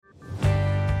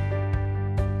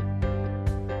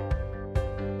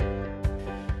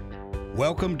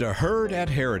Welcome to Heard at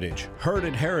Heritage. Heard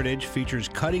at Heritage features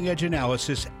cutting-edge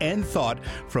analysis and thought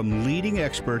from leading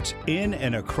experts in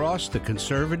and across the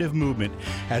conservative movement,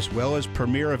 as well as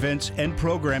premier events and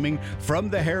programming from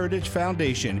the Heritage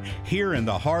Foundation here in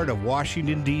the heart of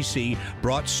Washington, D.C.,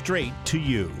 brought straight to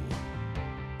you.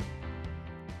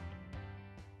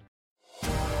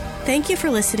 Thank you for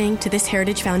listening to this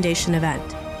Heritage Foundation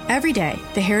event. Every day,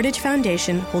 the Heritage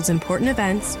Foundation holds important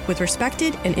events with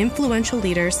respected and influential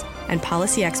leaders and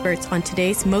policy experts on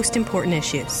today's most important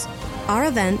issues. Our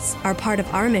events are part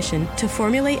of our mission to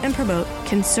formulate and promote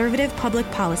conservative public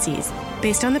policies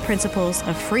based on the principles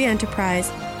of free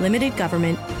enterprise, limited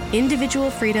government, individual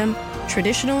freedom,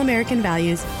 traditional American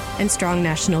values, and strong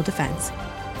national defense.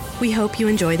 We hope you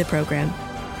enjoy the program.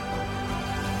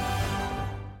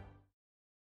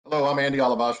 Hello, I'm Andy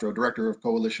Olivastro, Director of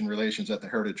Coalition Relations at the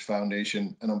Heritage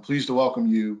Foundation, and I'm pleased to welcome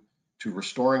you to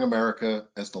Restoring America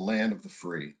as the Land of the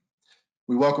Free.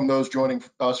 We welcome those joining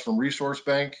us from Resource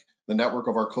Bank, the network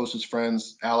of our closest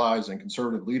friends, allies, and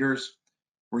conservative leaders.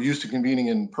 We're used to convening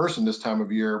in person this time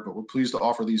of year, but we're pleased to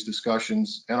offer these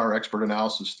discussions and our expert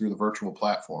analysis through the virtual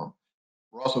platform.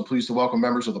 We're also pleased to welcome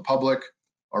members of the public.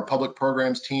 Our public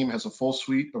programs team has a full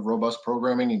suite of robust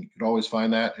programming, and you can always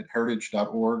find that at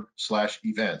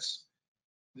heritage.org/events.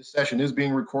 This session is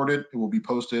being recorded. It will be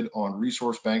posted on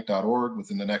resourcebank.org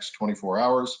within the next 24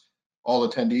 hours. All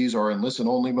attendees are in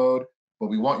listen-only mode, but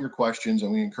we want your questions,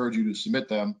 and we encourage you to submit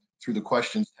them through the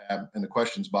questions tab in the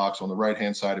questions box on the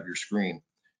right-hand side of your screen.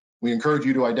 We encourage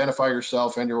you to identify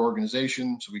yourself and your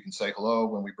organization so we can say hello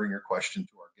when we bring your question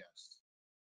to our guests.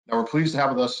 Now, we're pleased to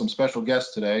have with us some special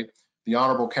guests today. The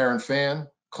Honorable Karen Fann,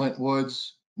 Clint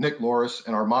Woods, Nick Loris,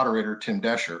 and our moderator, Tim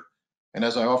Doescher. And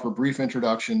as I offer brief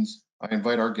introductions, I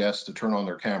invite our guests to turn on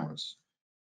their cameras.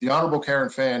 The Honorable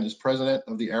Karen Fann is President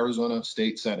of the Arizona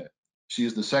State Senate. She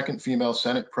is the second female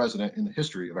Senate President in the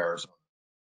history of Arizona.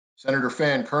 Senator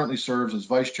Fann currently serves as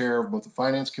Vice Chair of both the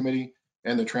Finance Committee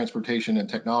and the Transportation and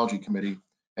Technology Committee,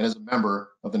 and is a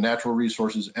member of the Natural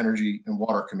Resources, Energy, and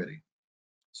Water Committee.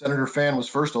 Senator Fann was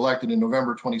first elected in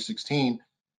November 2016,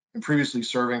 and previously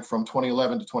serving from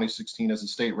 2011 to 2016 as a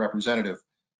state representative.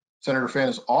 Senator Fann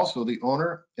is also the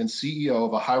owner and CEO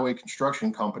of a highway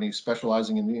construction company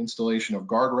specializing in the installation of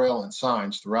guardrail and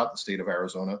signs throughout the state of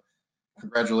Arizona.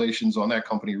 Congratulations on that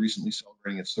company recently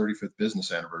celebrating its 35th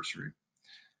business anniversary.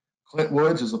 Clint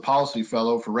Woods is the Policy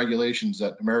Fellow for Regulations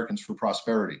at Americans for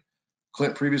Prosperity.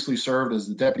 Clint previously served as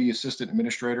the Deputy Assistant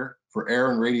Administrator for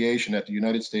Air and Radiation at the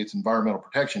United States Environmental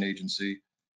Protection Agency,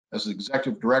 as the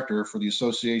Executive Director for the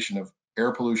Association of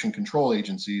Air Pollution Control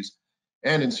Agencies,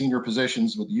 and in senior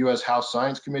positions with the U.S. House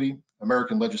Science Committee,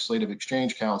 American Legislative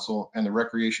Exchange Council, and the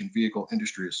Recreation Vehicle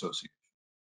Industry Association.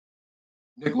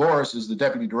 Nick Loris is the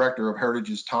Deputy Director of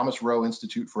Heritage's Thomas Rowe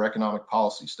Institute for Economic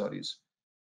Policy Studies.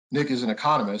 Nick is an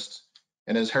economist,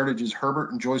 and as Heritage's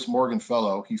Herbert and Joyce Morgan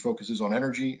Fellow, he focuses on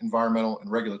energy, environmental,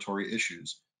 and regulatory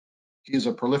issues. He is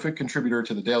a prolific contributor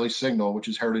to the Daily Signal, which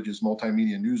is Heritage's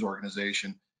multimedia news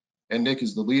organization, and Nick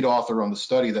is the lead author on the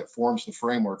study that forms the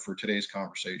framework for today's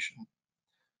conversation.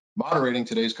 Moderating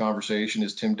today's conversation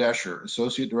is Tim Doescher,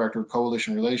 Associate Director of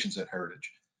Coalition Relations at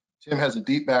Heritage. Tim has a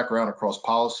deep background across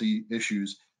policy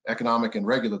issues, economic and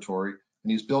regulatory,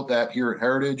 and he's built that here at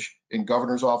Heritage, in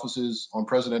governor's offices, on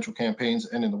presidential campaigns,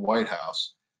 and in the White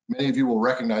House. Many of you will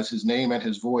recognize his name and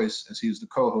his voice as he is the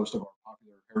co-host of our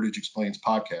popular Heritage Explains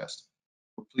podcast.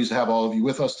 We're pleased to have all of you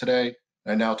with us today,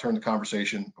 and I now turn the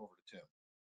conversation over to Tim.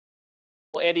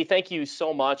 Well, Andy, thank you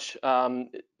so much.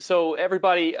 So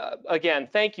everybody, again,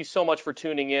 thank you so much for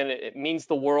tuning in. It means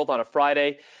the world on a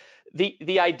Friday.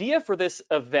 The idea for this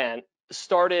event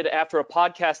started after a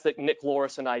podcast that Nick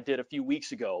Loris and I did a few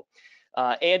weeks ago.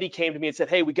 Andy came to me and said,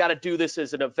 hey, we got to do this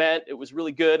as an event. It was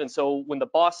really good. And so when the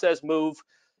boss says move,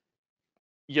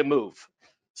 you move.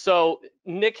 So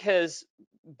Nick has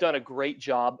done a great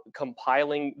job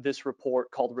compiling this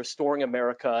report called Restoring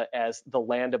America as the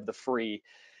Land of the Free.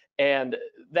 And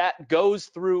that goes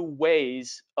through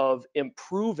ways of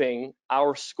improving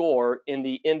our score in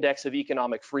the Index of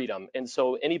Economic Freedom. And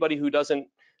so anybody who doesn't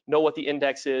know what the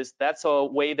index is, that's a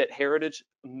way that Heritage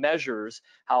measures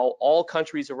how all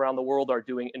countries around the world are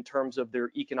doing in terms of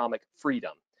their economic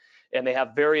freedom. And they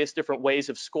have various different ways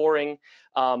of scoring.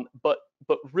 But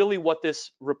really what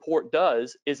this report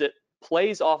does is it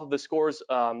plays off of the scores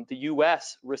the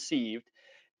US received,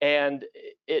 and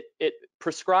it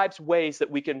prescribes ways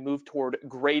that we can move toward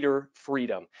greater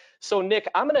freedom. So Nick,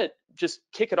 I'm gonna just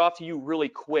kick it off to you really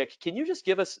quick. Can you just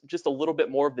give us just a little bit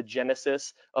more of the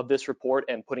genesis of this report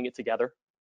and putting it together?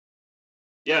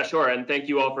 Yeah, sure, and thank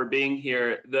you all for being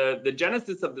here. The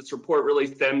genesis of this report really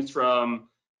stems from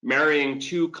marrying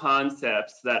two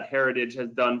concepts that Heritage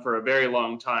has done for a very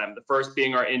long time. The first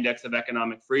being our Index of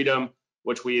Economic Freedom,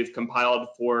 which we have compiled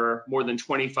for more than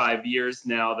 25 years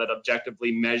now, that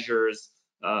objectively measures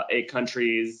a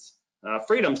country's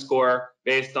freedom score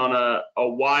based on a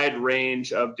wide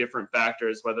range of different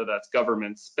factors, whether that's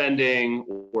government spending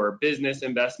or business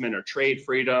investment or trade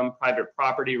freedom, private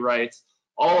property rights,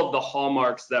 all of the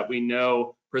hallmarks that we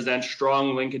know present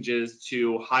strong linkages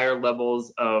to higher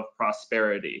levels of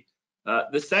prosperity.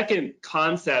 The second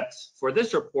concept for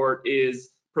this report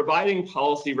is providing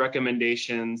policy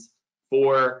recommendations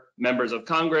for members of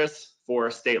Congress, for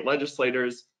state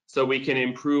legislators, so we can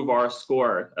improve our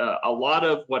score. A lot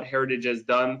of what Heritage has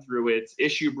done through its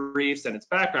issue briefs and its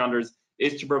backgrounders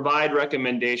is to provide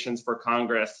recommendations for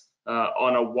Congress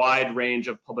on a wide range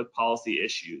of public policy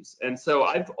issues. And so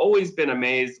I've always been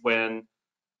amazed when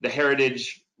the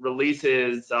Heritage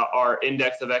releases our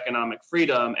Index of Economic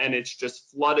Freedom, and it's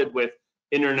just flooded with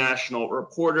international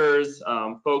reporters,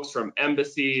 folks from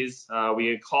embassies.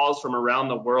 We get calls from around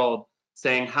the world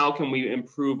saying, how can we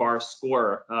improve our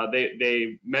score?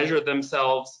 They measure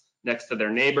themselves next to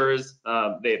their neighbors.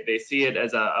 They see it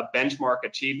as a benchmark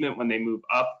achievement when they move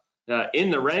up in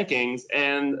the rankings.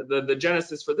 And the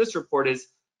genesis for this report is,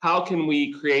 how can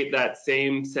we create that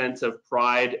same sense of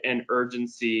pride and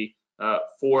urgency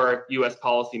for US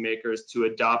policymakers to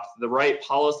adopt the right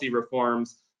policy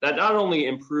reforms that not only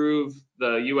improve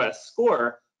the US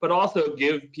score, but also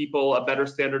give people a better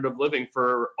standard of living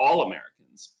for all Americans?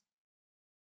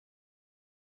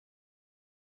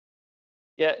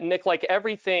 Yeah, Nick, like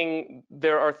everything,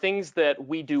 there are things that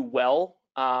we do well,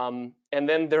 and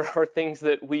then there are things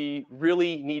that we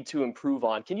really need to improve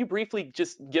on. Can you briefly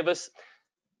just give us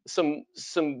some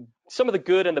of the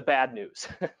good and the bad news?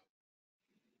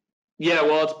 Yeah,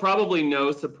 well, it's probably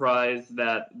no surprise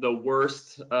that the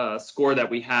worst score that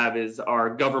we have is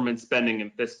our government spending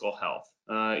and fiscal health.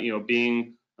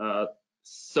 Being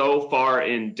so far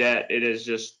in debt, it has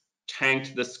just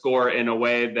tanked the score in a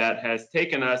way that has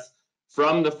taken us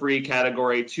from the free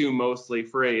category to mostly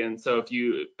free. And so if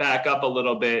you back up a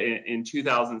little bit, in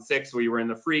 2006, we were in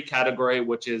the free category,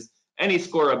 which is any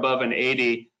score above an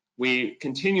 80. We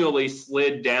continually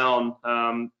slid down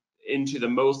into the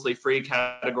mostly free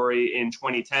category in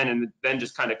 2010, and then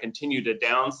just kind of continued to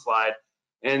downslide.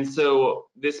 And so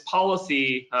this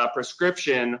policy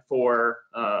prescription for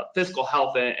fiscal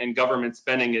health and government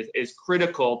spending is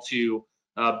critical to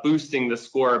boosting the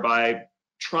score by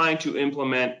trying to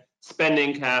implement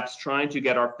spending caps, trying to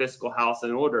get our fiscal house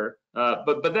in order.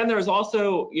 But then there's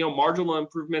also marginal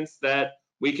improvements that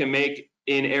we can make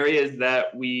in areas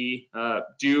that we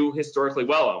do historically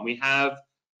well on. We have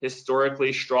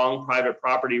historically strong private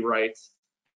property rights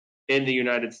in the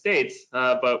United States,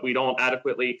 but we don't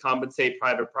adequately compensate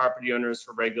private property owners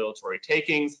for regulatory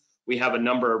takings. We have a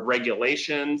number of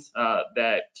regulations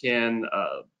that can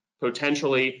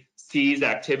potentially seize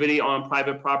activity on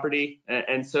private property.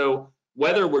 And so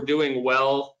whether we're doing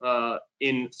well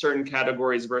in certain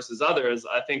categories versus others,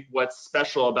 I think what's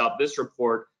special about this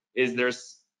report is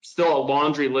there's still a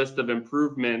laundry list of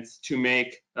improvements to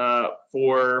make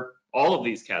for all of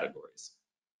these categories.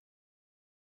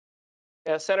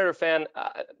 Yeah, Senator Fann,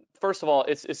 first of all,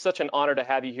 it's such an honor to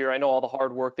have you here. I know all the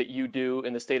hard work that you do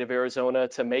in the state of Arizona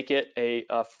to make it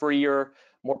a freer,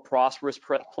 more prosperous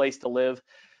place to live.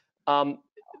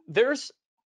 There's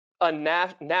a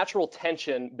natural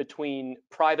tension between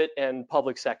private and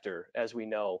public sector, as we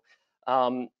know.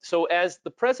 So as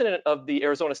the president of the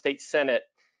Arizona State Senate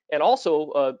and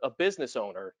also a business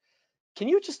owner, can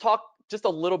you just talk just a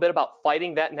little bit about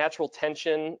fighting that natural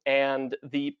tension and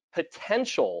the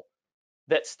potential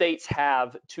that states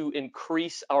have to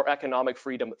increase our economic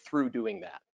freedom through doing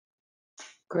that?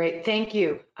 Great, thank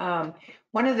you.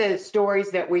 One of the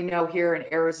stories that we know here in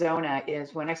Arizona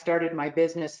is when I started my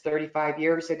business 35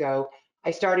 years ago,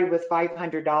 I started with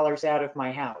 $500 out of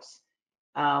my house.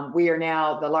 We are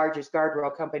now the largest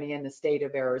guardrail company in the state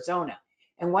of Arizona.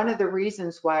 And one of the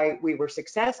reasons why we were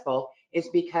successful is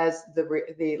because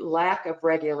the lack of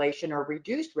regulation, or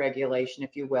reduced regulation,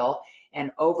 if you will,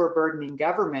 and overburdening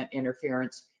government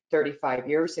interference 35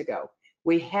 years ago.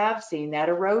 We have seen that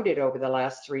eroded over the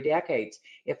last 3 decades.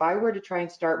 If I were to try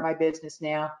and start my business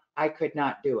now, I could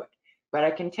not do it. But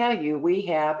I can tell you, we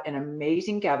have an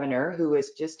amazing governor who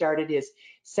has just started his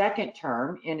second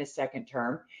term.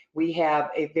 We have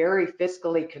a very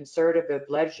fiscally conservative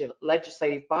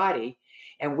legislative body,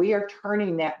 and we are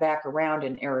turning that back around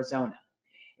in Arizona.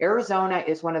 Arizona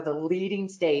is one of the leading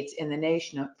states in the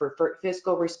nation for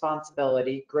fiscal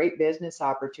responsibility, great business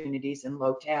opportunities, and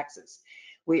low taxes.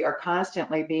 We are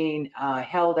constantly being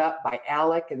held up by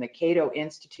ALEC and the Cato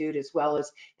Institute, as well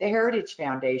as the Heritage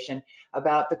Foundation,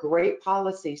 about the great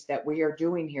policies that we are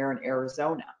doing here in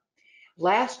Arizona.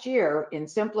 Last year, in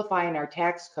simplifying our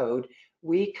tax code,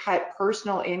 we cut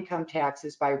personal income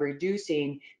taxes by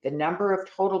reducing the number of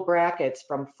total brackets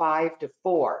from 5 to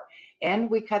 4. And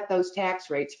we cut those tax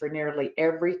rates for nearly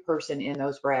every person in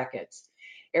those brackets.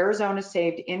 Arizona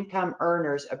saved income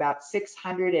earners about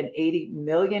 $680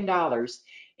 million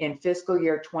in fiscal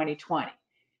year 2020.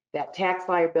 That tax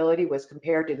liability was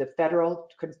compared to the federal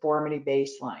conformity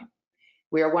baseline.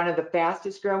 We are one of the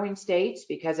fastest growing states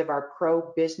because of our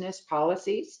pro-business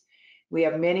policies. We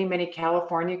have many, many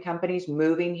California companies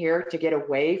moving here to get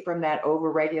away from that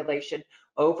over-regulation,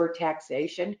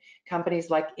 over-taxation. Companies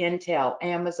like Intel,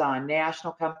 Amazon,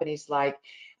 national companies like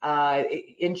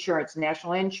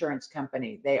National Insurance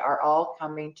Company, they are all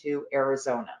coming to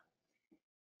Arizona.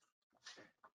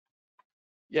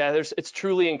 Yeah, it's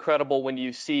truly incredible when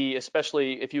you see,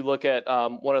 especially if you look at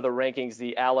one of the rankings,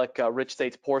 the ALEC Rich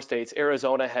States, Poor States.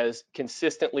 Arizona has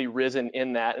consistently risen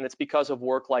in that, and it's because of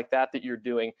work like that you're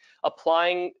doing,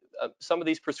 applying some of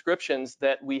these prescriptions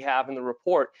that we have in the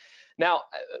report. Now,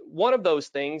 one of those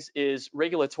things is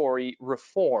regulatory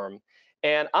reform,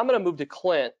 and I'm going to move to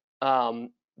Clint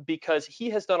because he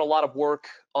has done a lot of work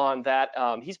on that.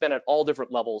 He's been at all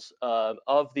different levels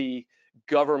of the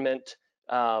government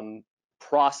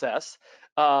process.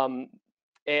 And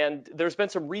there's been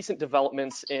some recent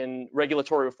developments in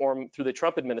regulatory reform through the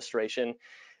Trump administration.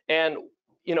 And,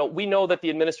 you know, we know that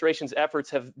the administration's efforts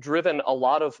have driven a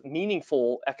lot of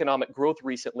meaningful economic growth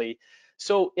recently.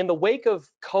 So in the wake of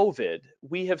COVID,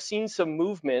 we have seen some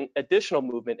movement, additional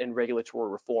movement in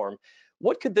regulatory reform.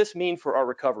 What could this mean for our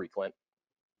recovery, Clint?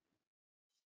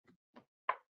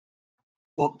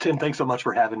 Well, Tim, thanks so much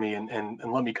for having me, and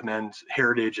let me commend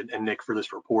Heritage and Nick for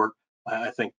this report. I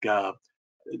think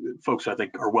folks,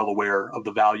 are well aware of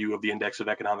the value of the Index of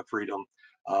Economic Freedom,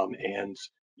 and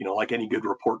you know, like any good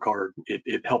report card,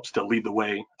 it helps to lead the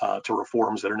way to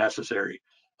reforms that are necessary,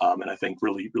 and I think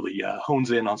really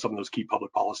hones in on some of those key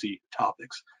public policy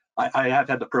topics. I have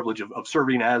had the privilege of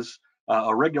serving as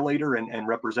a regulator and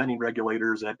representing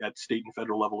regulators at state and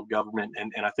federal level of government,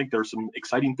 and I think there's some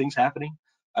exciting things happening.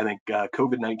 I think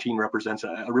COVID-19 represents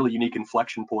a really unique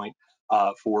inflection point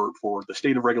for the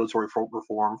state of regulatory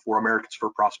reform, for Americans for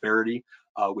Prosperity,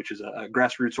 which is a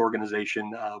grassroots organization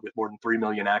with more than 3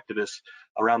 million activists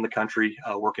around the country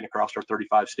working across our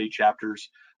 35 state chapters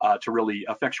to really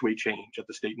effectuate change at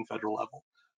the state and federal level.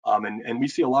 And we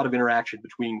see a lot of interaction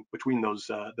between those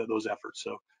efforts.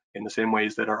 So in the same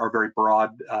ways that our very broad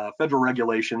federal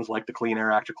regulations like the Clean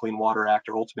Air Act or Clean Water Act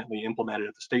are ultimately implemented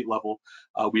at the state level,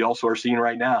 we also are seeing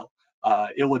right now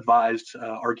ill-advised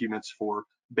arguments for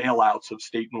bailouts of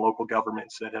state and local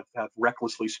governments that have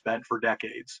recklessly spent for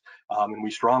decades. And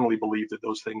we strongly believe that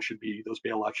those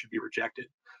bailouts should be rejected.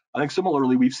 I think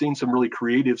similarly, we've seen some really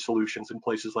creative solutions in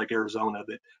places like Arizona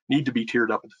that need to be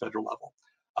tiered up at the federal level.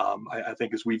 I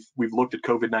think as we've looked at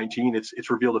COVID-19,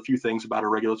 it's revealed a few things about our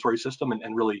regulatory system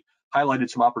and really highlighted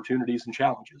some opportunities and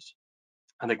challenges.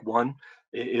 I think one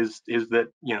is that,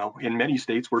 you know, in many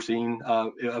states we're seeing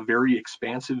a very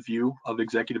expansive view of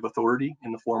executive authority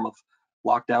in the form of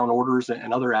lockdown orders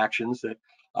and other actions that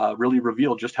really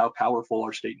reveal just how powerful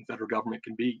our state and federal government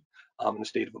can be in a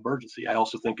state of emergency. I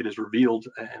also think it has revealed,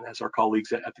 and as our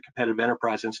colleagues at the Competitive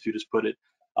Enterprise Institute has put it,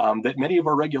 that many of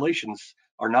our regulations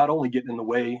are not only getting in the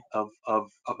way of a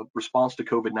response to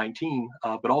COVID-19,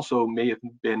 but also may have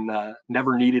been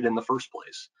never needed in the first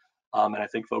place. And I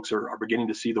think folks are beginning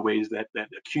to see the ways that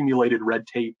accumulated red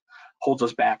tape holds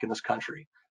us back in this country.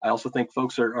 I also think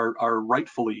folks are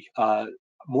rightfully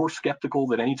more skeptical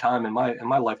than any time in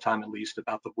my lifetime, at least,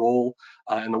 about the role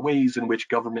and the ways in which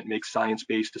government makes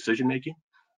science-based decision making,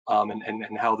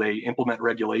 and how they implement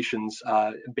regulations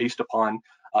based upon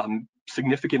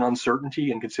significant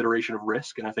uncertainty and consideration of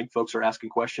risk. And I think folks are asking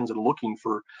questions and looking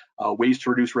for ways to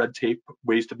reduce red tape,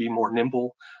 ways to be more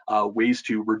nimble, ways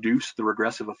to reduce the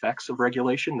regressive effects of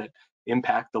regulation that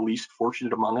impact the least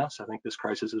fortunate among us. I think this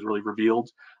crisis has really revealed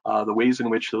the ways in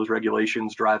which those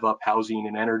regulations drive up housing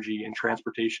and energy and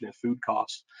transportation and food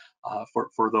costs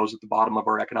for those at the bottom of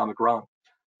our economic rung.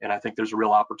 And I think there's a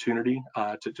real opportunity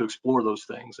to explore those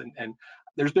things. And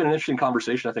there's been an interesting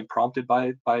conversation, I think, prompted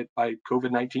by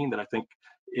COVID-19 that I think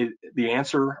the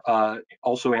answer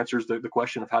also answers the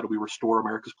question of how do we restore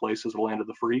America's place as the land of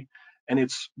the free? And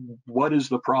it's what is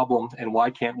the problem and why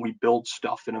can't we build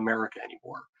stuff in America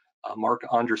anymore? Mark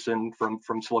Anderson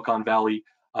from Silicon Valley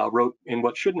wrote in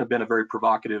what shouldn't have been a very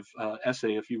provocative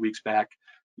essay a few weeks back,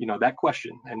 you know, that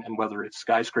question and whether it's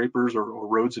skyscrapers or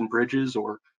roads and bridges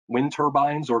or wind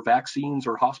turbines or vaccines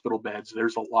or hospital beds.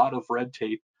 There's a lot of red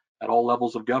tape at all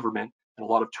levels of government and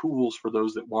a lot of tools for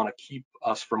those that want to keep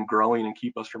us from growing and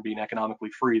keep us from being economically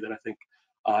free that I think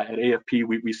at AFP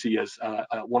we see as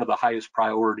one of the highest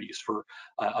priorities for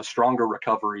a stronger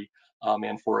recovery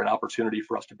and for an opportunity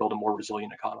for us to build a more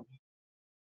resilient economy.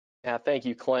 Yeah, thank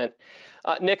you, Clint.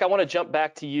 Nick, I want to jump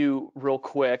back to you real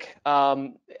quick.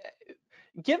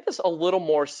 Give us a little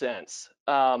more sense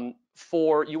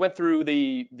for, you went through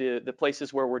the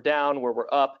places where we're down, where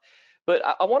we're up, but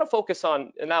I want to focus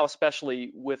on, and now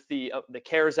especially with the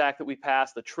CARES Act that we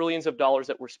passed, the trillions of dollars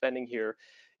that we're spending here.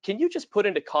 Can you just put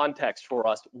into context for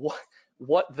us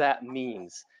what that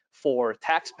means for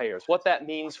taxpayers, what that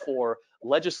means for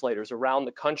legislators around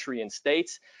the country and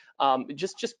states?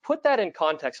 Just put that in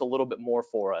context a little bit more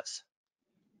for us.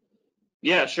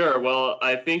 Yeah, sure. Well,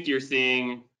 I think you're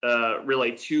seeing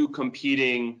really two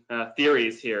competing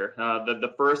theories here.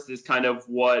 The first is kind of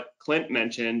what Clint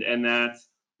mentioned, and that's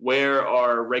where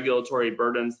are regulatory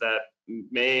burdens that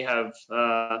may have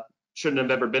shouldn't have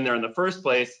ever been there in the first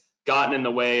place gotten in the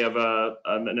way of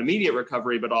an immediate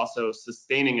recovery, but also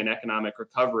sustaining an economic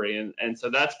recovery. And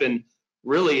so that's been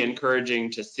really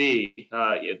encouraging to see.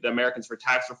 The Americans for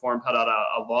Tax Reform put out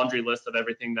a laundry list of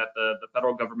everything that the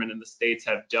federal government and the states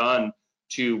have done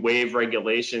to waive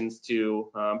regulations to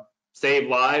save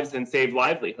lives and save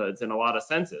livelihoods in a lot of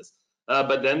senses.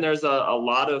 But then there's a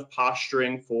lot of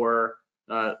posturing for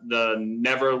the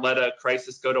never let a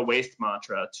crisis go to waste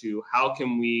mantra, to how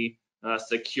can we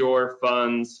secure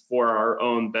funds for our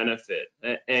own benefit.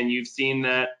 And you've seen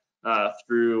that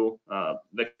through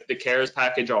the CARES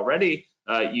package already.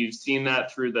 You've seen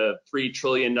that through the $3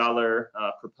 trillion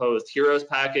proposed HEROES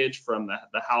package from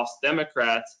the House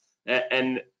Democrats.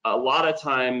 And a lot of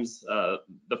times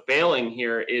the failing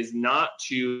here is not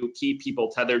to keep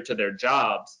people tethered to their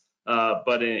jobs,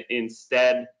 but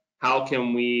instead, how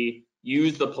can we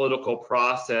use the political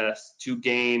process to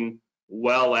gain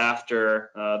well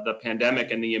after the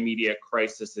pandemic and the immediate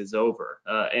crisis is over.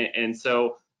 And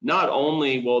so not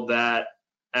only will that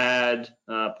add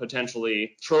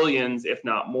potentially trillions, if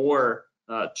not more,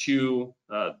 to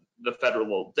the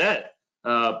federal debt,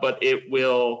 but it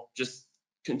will just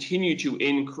continue to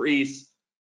increase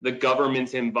the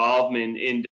government's involvement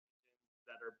in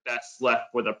that are best left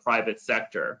for the private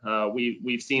sector.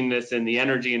 We've seen this in the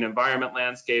energy and environment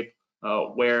landscape,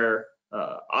 where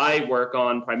I work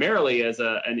on primarily as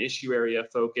an issue area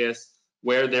focus,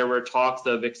 where there were talks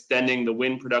of extending the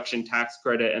wind production tax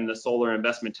credit and the solar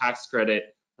investment tax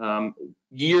credit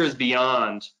years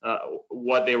beyond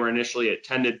what they were initially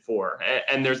intended for.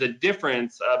 And there's a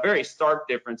difference, a very stark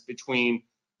difference between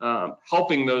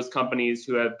helping those companies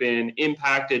who have been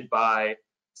impacted by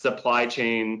supply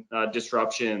chain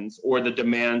disruptions or the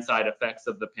demand side effects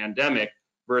of the pandemic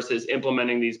versus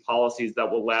implementing these policies that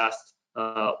will last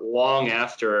long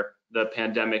after the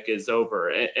pandemic is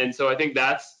over. And so I think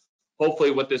that's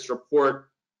hopefully what this report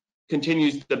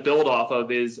continues to build off of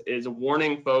is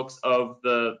warning folks of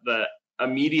the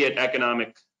immediate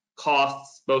economic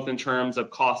costs, both in terms of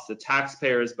costs to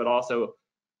taxpayers, but also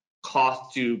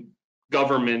costs to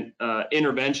government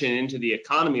intervention into the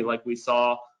economy, like we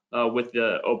saw with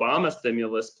the Obama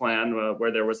stimulus plan,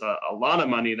 where there was a lot of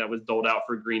money that was doled out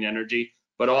for green energy,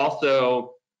 but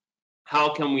also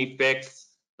how can we fix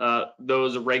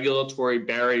those regulatory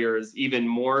barriers even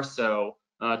more so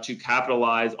to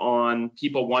capitalize on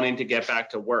people wanting to get back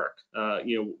to work.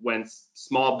 When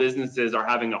small businesses are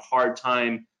having a hard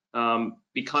time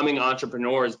becoming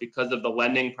entrepreneurs because of the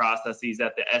lending processes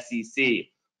at the SEC,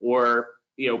 or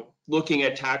looking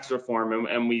at tax reform,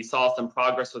 and we saw some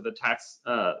progress with the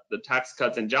Tax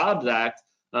Cuts and Jobs Act.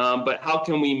 But how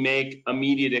can we make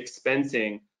immediate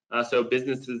expensing so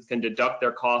businesses can deduct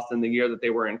their costs in the year that they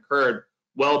were incurred,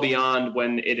 well beyond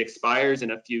when it expires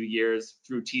in a few years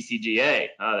through TCJA.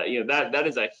 That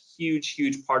is a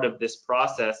huge part of this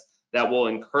process that will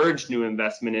encourage new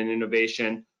investment and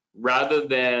innovation, rather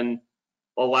than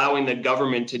allowing the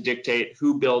government to dictate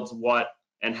who builds what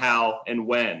and how and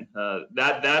when.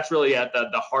 That's really at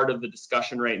the heart of the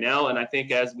discussion right now. And I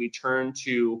think as we turn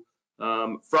to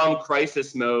from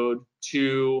crisis mode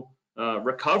to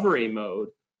recovery mode,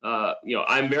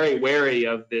 I'm very wary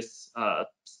of this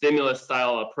stimulus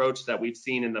style approach that we've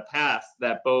seen in the past,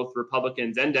 that both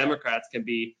Republicans and Democrats can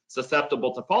be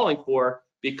susceptible to falling for,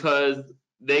 because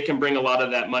they can bring a lot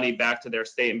of that money back to their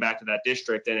state and back to that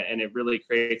district. And it really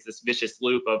creates this vicious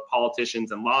loop of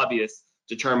politicians and lobbyists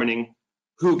determining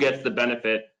who gets the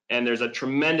benefit. And there's a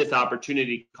tremendous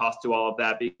opportunity cost to all of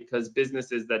that, because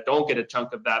businesses that don't get a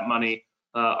chunk of that money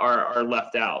are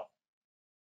left out.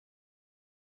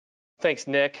 Thanks,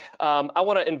 Nick. I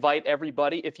want to invite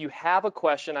everybody, if you have a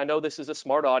question, I know this is a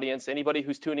smart audience, anybody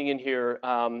who's tuning in here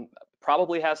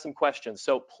probably has some questions.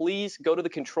 So please go to the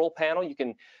control panel. You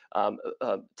can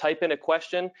type in a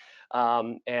question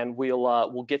and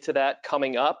we'll get to that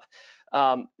coming up.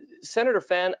 Senator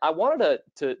Fenn, I wanted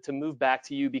to move back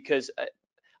to you because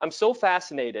I'm so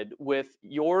fascinated with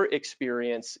your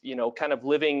experience, you know, kind of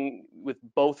living with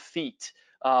both feet,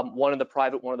 one in the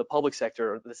private, one in the public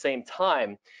sector at the same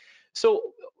time.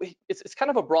 So it's kind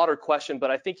of a broader question,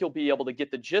 but I think you'll be able to get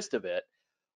the gist of it.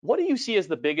 What do you see as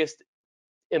the biggest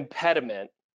impediment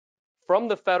from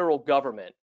the federal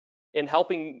government in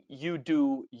helping you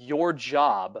do your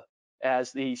job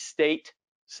as the state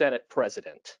Senate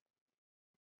president?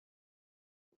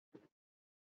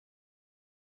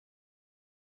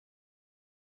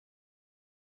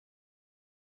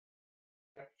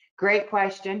 Great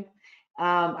question.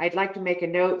 I'd like to make a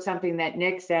note, something that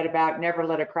Nick said about never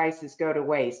let a crisis go to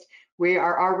waste. We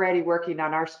are already working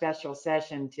on our special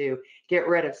session to get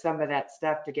rid of some of that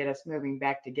stuff to get us moving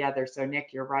back together. So Nick,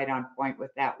 you're right on point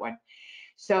with that one.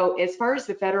 So as far as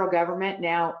the federal government,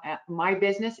 now my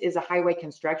business is a highway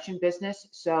construction business.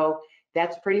 So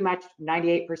that's pretty much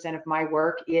 98% of my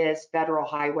work is federal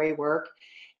highway work.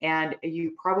 And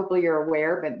you probably are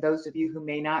aware, but those of you who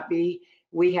may not be,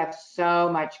 we have so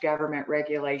much government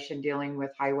regulation dealing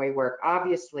with highway work.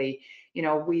 Obviously, you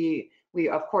know, we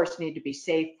of course need to be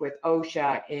safe with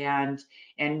OSHA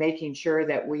and making sure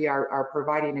that we are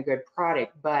providing a good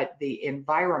product, but the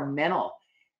environmental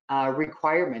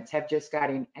requirements have just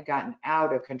gotten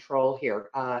out of control here.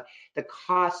 The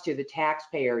cost to the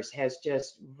taxpayers has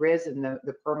just risen,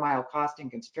 the per mile cost in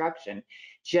construction,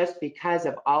 just because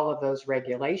of all of those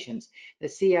regulations, the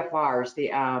CFRs,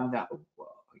 the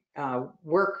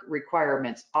work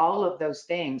requirements, all of those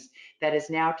things that has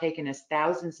now taken us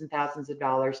thousands and thousands of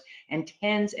dollars and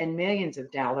tens and millions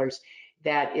of dollars.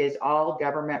 That is all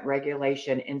government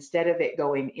regulation instead of it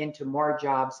going into more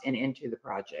jobs and into the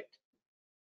project.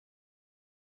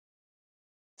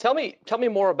 Tell me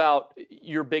more about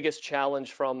your biggest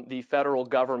challenge from the federal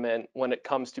government when it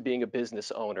comes to being a business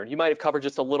owner. You might have covered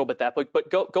just a little bit that, but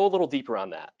go a little deeper on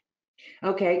that.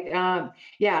 Okay,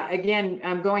 yeah, again,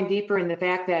 I'm going deeper in the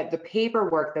fact that the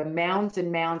paperwork, the mounds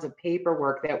and mounds of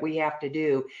paperwork that we have to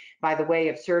do by the way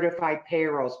of certified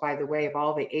payrolls, by the way of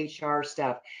all the HR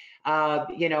stuff.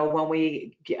 You know, when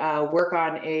we work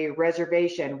on a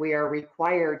reservation, we are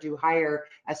required to hire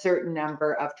a certain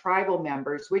number of tribal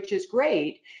members, which is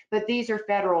great, but these are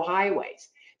federal highways.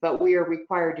 But we are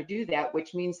required to do that,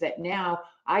 which means that now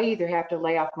I either have to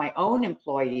lay off my own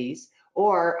employees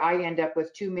or I end up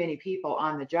with too many people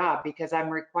on the job because I'm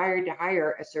required to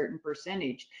hire a certain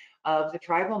percentage of the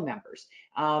tribal members.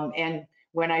 And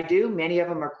when I do, many of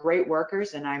them are great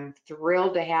workers and I'm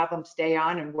thrilled to have them stay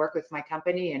on and work with my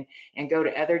company and go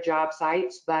to other job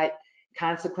sites, but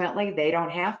consequently, they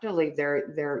don't have to leave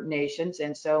their nations.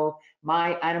 And so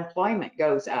my unemployment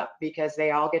goes up because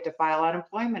they all get to file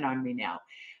unemployment on me now.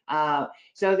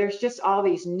 So there's just all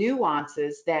these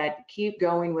nuances that keep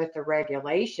going with the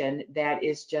regulation that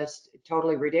is just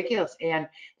totally ridiculous. And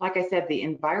like I said, the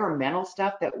environmental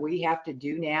stuff that we have to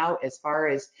do now, as far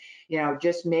as, you know,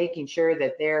 just making sure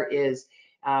that there is,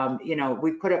 you know,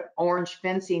 we put up orange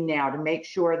fencing now to make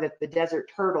sure that the desert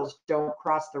turtles don't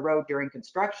cross the road during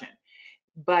construction.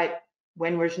 But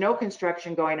when there's no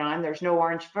construction going on, there's no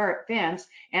orange fence,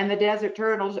 and the desert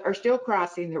turtles are still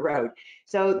crossing the road.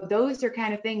 So those are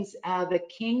kind of things.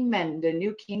 The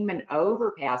new Kingman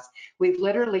overpass, we've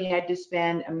literally had to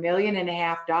spend $1.5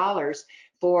 million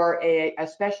for a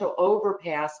special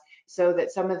overpass so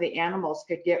that some of the animals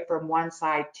could get from one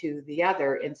side to the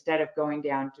other instead of going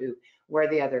down to where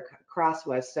the other cross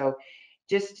was. So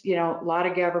just, you know, a lot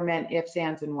of government ifs,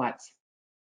 ands, and whats.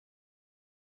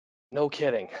 No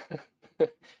kidding.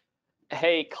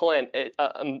 Hey, Clint,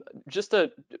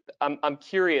 I'm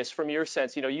curious from your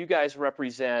sense, you know, you guys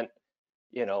represent,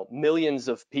 you know, millions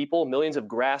of people, millions of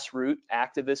grassroots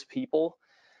activist people.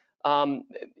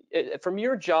 From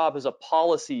your job as a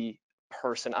policy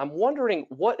person, I'm wondering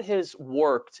what has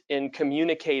worked in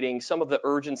communicating some of the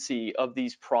urgency of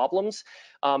these problems.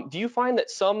 Do you find that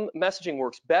some messaging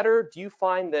works better? Do you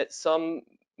find that some,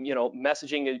 you know,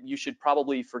 messaging you should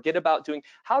probably forget about doing?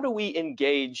 How do we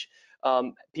engage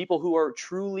people who are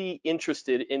truly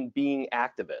interested in being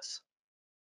activists?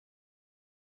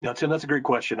 No, Tim, that's a great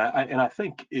question. I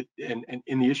think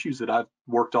in the issues that I've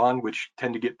worked on, which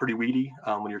tend to get pretty weedy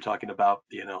when you're talking about,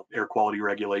 you know, air quality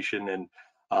regulation and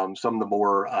some of the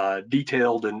more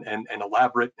detailed and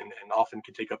elaborate and often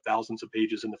can take up thousands of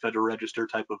pages in the Federal Register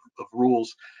type of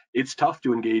rules, it's tough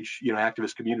to engage,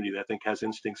 activist community that I think has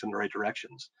instincts in the right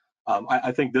directions.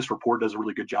 I think this report does a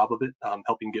really good job of it,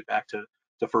 helping get back to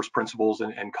first principles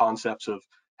and concepts of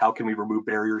how can we remove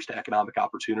barriers to economic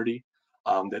opportunity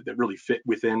that really fit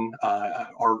within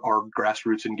our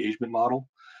grassroots engagement model.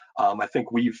 I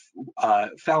think we've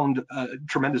found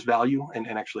tremendous value, and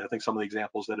actually I think some of the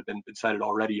examples that have been cited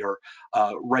already are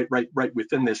right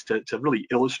within this to really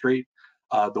illustrate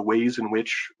the ways in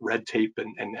which red tape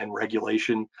and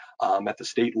regulation at the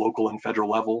state, local, and federal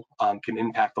level can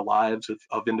impact the lives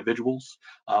of individuals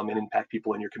and impact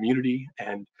people in your community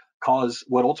and cause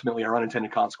what ultimately are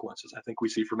unintended consequences. I think we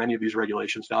see for many of these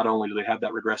regulations, not only do they have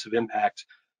that regressive impact,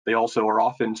 they also are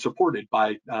often supported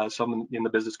by some in the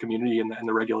business community and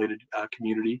the regulated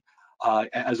community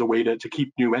as a way to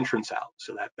keep new entrants out.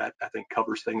 So that I think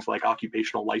covers things like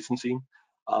occupational licensing,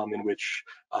 in which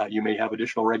you may have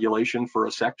additional regulation for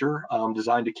a sector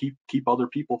designed to keep other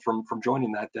people from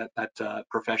joining that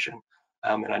profession.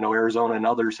 And I know Arizona and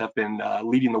others have been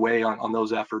leading the way on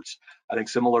those efforts. I think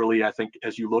similarly, I think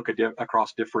as you look at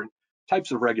across different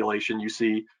types of regulation, you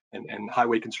see, and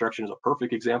highway construction is a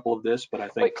perfect example of this, but I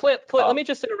think— Wait, Clint, let me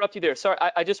just interrupt you there. Sorry,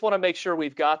 I just want to make sure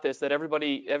we've got this, that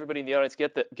everybody in the audience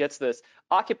gets this.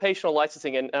 Occupational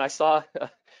licensing, and I saw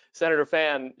Senator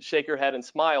Fan shake her head and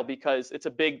smile because it's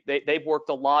a big, they've worked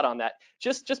a lot on that.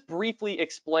 Just briefly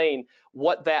explain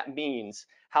what that means,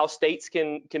 how states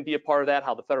can be a part of that,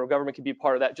 how the federal government can be a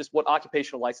part of that, just what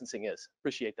occupational licensing is.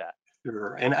 Appreciate that.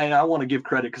 Sure, and I want to give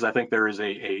credit because I think there is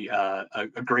a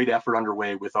great effort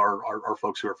underway with our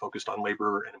folks who are focused on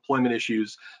labor and employment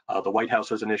issues. The White House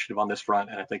has an initiative on this front,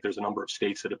 and I think there's a number of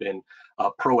states that have been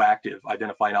proactive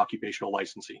identifying occupational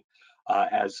licensing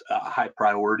as a high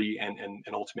priority and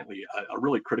ultimately a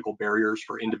really critical barriers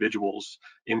for individuals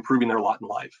improving their lot in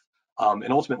life.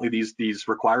 And ultimately, these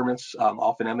requirements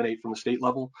often emanate from the state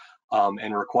level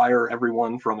and require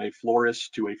everyone from a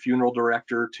florist to a funeral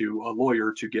director to a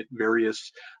lawyer to get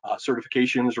various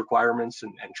certifications, requirements,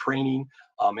 and training,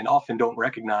 and often don't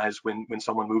recognize when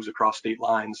someone moves across state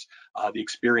lines the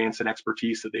experience and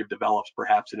expertise that they've developed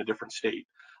perhaps in a different state.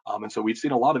 And so we've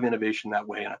seen a lot of innovation that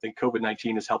way, and I think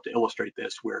COVID-19 has helped to illustrate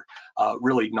this, where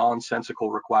really nonsensical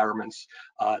requirements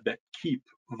that keep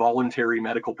voluntary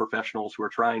medical professionals who are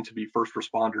trying to be first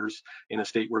responders in a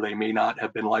state where they may not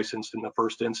have been licensed in the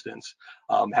first instance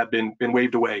have been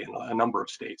waved away in a number of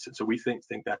states. And so we think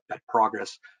that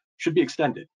progress should be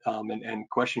extended, and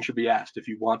questions should be asked. If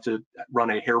you want to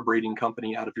run a hair braiding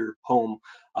company out of your home,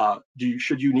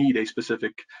 should you need a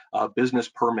specific business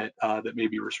permit that may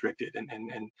be restricted?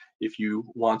 And if you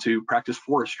want to practice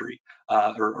forestry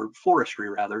or floristry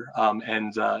rather,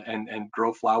 and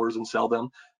grow flowers and sell them,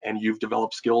 and you've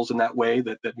developed skills in that way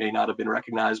that may not have been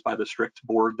recognized by the strict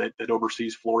board that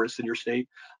oversees florists in your state,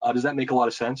 does that make a lot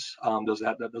of sense?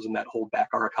 Doesn't that hold back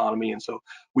our economy? And so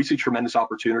we see tremendous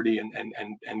opportunity and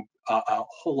a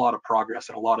whole lot of progress,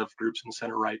 and a lot of groups in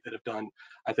center right that have done,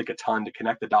 I think, a ton to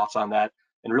connect the dots on that.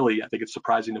 And really, I think it's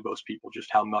surprising to most people just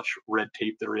how much red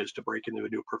tape there is to break into a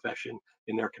new profession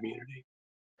in their community.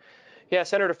 Yeah,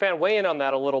 Senator Fan, weigh in on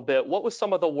that a little bit. What was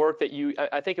some of the work that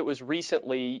I think it was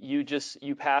recently,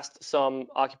 you passed some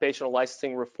occupational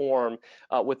licensing reform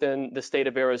within the state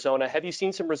of Arizona. Have you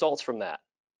seen some results from that?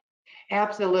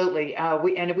 Absolutely.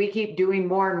 We keep doing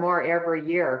more and more every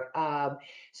year.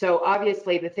 So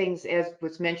obviously the things, as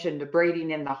was mentioned, the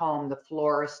braiding in the home, the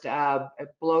florist, hair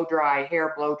blow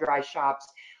dry shops,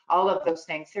 all of those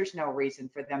things, there's no reason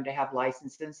for them to have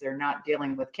licenses. They're not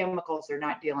dealing with chemicals. They're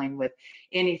not dealing with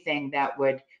anything that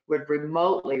would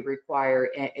remotely require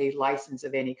a license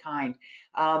of any kind.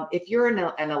 If you're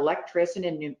an electrician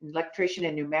in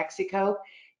New Mexico,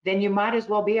 then you might as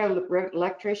well be an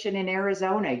electrician in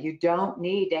Arizona. You don't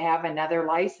need to have another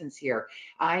license here.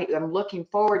 I am looking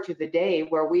forward to the day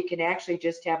where we can actually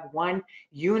just have one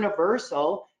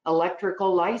universal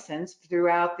electrical license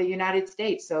throughout the United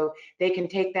States, so they can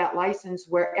take that license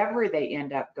wherever they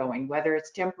end up going, whether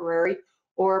it's temporary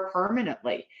or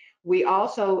permanently. We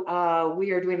also,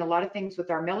 we are doing a lot of things with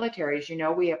our military. As you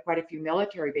know, we have quite a few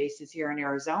military bases here in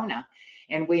Arizona,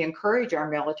 and we encourage our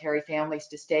military families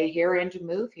to stay here and to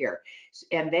move here.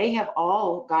 And they have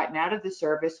all gotten out of the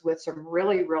service with some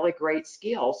really, really great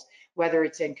skills, whether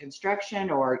it's in construction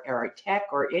or tech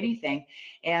or anything.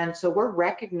 And so we're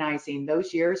recognizing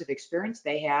those years of experience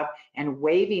they have and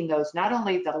waiving those, not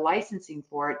only the licensing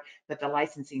for it, but the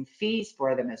licensing fees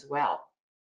for them as well.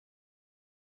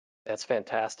 That's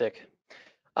fantastic.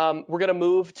 We're going to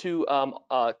move to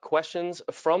questions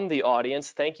from the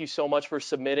audience. Thank you so much for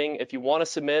submitting. If you want to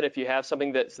submit, if you have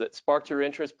something that sparked your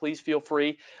interest, please feel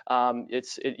free.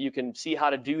 You can see how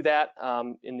to do that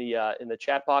in the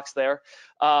chat box there.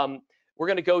 We're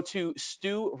going to go to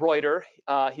Stu Reuter.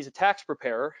 He's a tax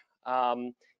preparer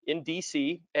in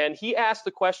DC, and he asked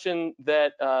the question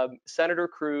that Senator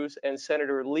Cruz and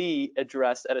Senator Lee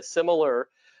addressed at a similar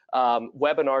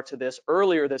webinar to this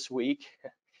earlier this week.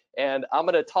 And I'm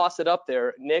going to toss it up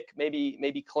there. Nick,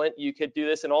 maybe Clint, you could do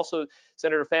this. And also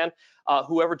Senator Fan,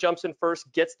 whoever jumps in first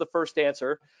gets the first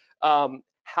answer.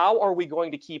 How are we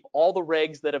going to keep all the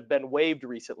regs that have been waived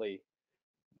recently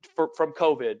from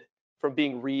COVID from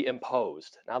being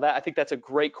reimposed? Now, I think that's a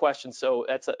great question. So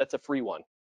that's a free one.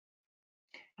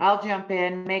 I'll jump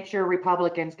in. Make sure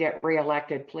Republicans get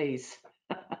reelected, please.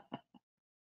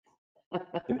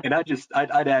 And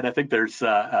I'd add, I think there's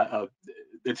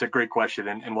it's a great question.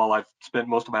 And while I've spent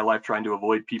most of my life trying to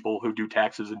avoid people who do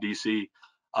taxes in DC,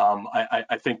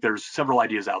 I think there's several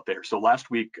ideas out there. So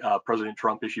last week, President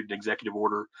Trump issued an executive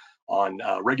order on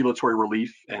regulatory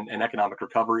relief and economic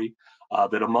recovery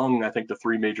that among, I think, the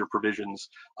three major provisions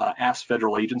asked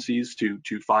federal agencies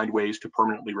to find ways to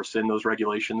permanently rescind those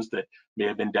regulations that may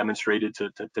have been demonstrated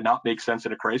to not make sense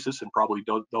in a crisis and probably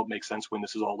don't make sense when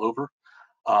this is all over.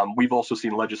 We've also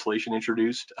seen legislation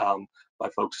introduced by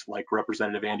folks like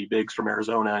Representative Andy Biggs from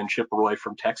Arizona and Chip Roy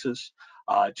from Texas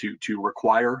to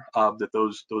require that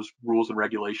those rules and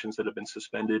regulations that have been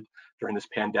suspended during this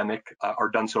pandemic are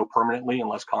done so permanently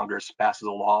unless Congress passes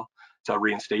a law to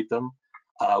reinstate them.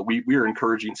 We are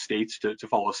encouraging states to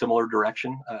follow a similar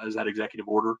direction as that executive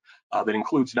order that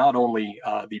includes not only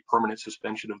the permanent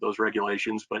suspension of those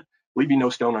regulations, but leaving no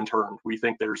stone unturned. We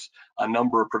think there's a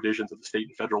number of provisions at the state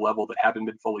and federal level that haven't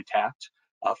been fully tapped.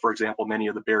 For example, many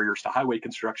of the barriers to highway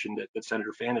construction that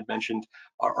Senator Fan had mentioned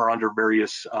are under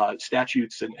various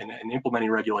statutes and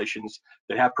implementing regulations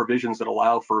that have provisions that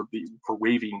allow for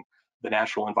waiving the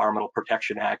National Environmental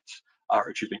Protection Act,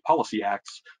 Policy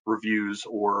Acts reviews,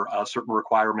 or certain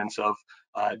requirements of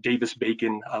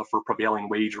Davis-Bacon for prevailing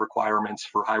wage requirements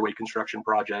for highway construction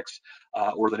projects,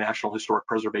 or the National Historic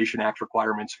Preservation Act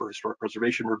requirements for historic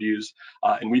preservation reviews.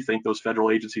 And we think those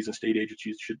federal agencies and state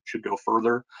agencies should go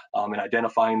further in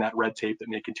identifying that red tape that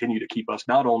may continue to keep us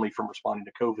not only from responding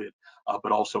to COVID,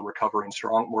 but also recovering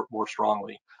more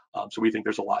strongly. So we think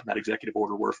there's a lot in that executive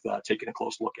order worth taking a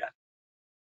close look at.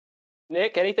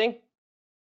 Nick, anything?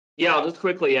 Yeah, I'll just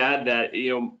quickly add that,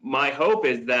 my hope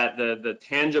is that the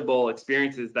tangible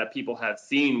experiences that people have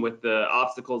seen with the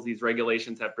obstacles these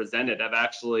regulations have presented have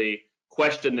actually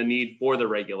questioned the need for the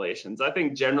regulations. I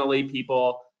think generally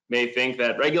people may think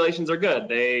that regulations are good.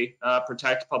 They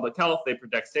protect public health, they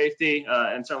protect safety,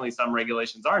 and certainly some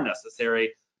regulations are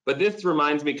necessary. But this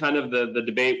reminds me kind of the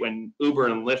debate when Uber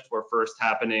and Lyft were first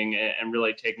happening and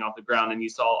really taking off the ground, and you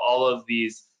saw all of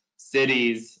these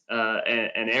cities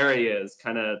and areas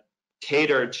kind of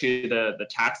cater to the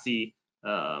taxi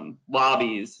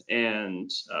lobbies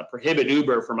and prohibit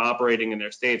Uber from operating in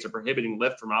their states or prohibiting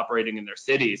Lyft from operating in their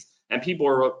cities. And people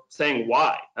were saying,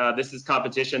 why? This is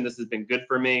competition. This has been good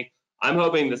for me. I'm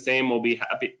hoping the same will be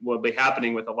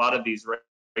happening with a lot of these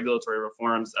regulatory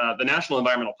reforms. The National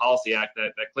Environmental Policy Act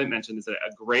that Clint mentioned is a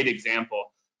great example.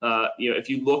 If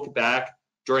you look back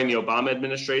during the Obama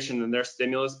administration and their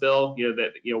stimulus bill,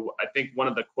 I think one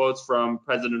of the quotes from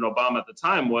President Obama at the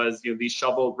time was, these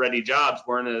shovel-ready jobs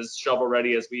weren't as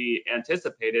shovel-ready as we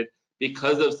anticipated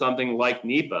because of something like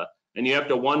NEPA. And you have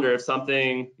to wonder if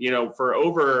something, for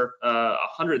over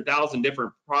 100,000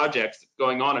 different projects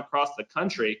going on across the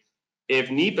country,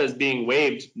 if NEPA is being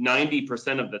waived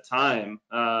 90% of the time,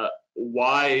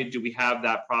 why do we have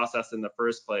that process in the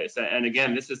first place? And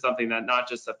again, this is something that not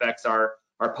just affects our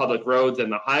public roads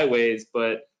and the highways,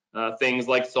 but things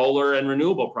like solar and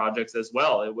renewable projects as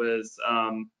well. It was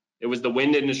the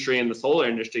wind industry and the solar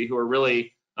industry who are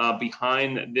really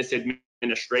behind this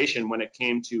administration when it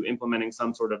came to implementing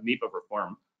some sort of NEPA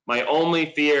reform. My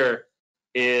only fear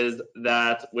is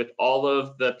that with all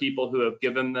of the people who have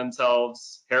given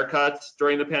themselves haircuts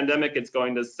during the pandemic, it's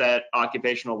going to set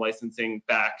occupational licensing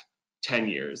back 10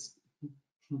 years.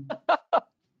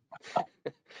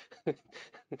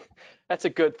 That's a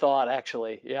good thought,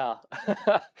 actually. Yeah.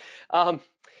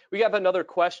 We have another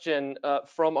question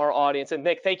from our audience, and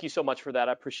Nick, thank you so much for that.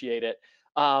 I appreciate it.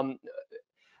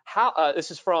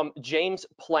 This is from James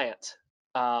Plant.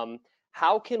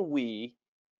 How can we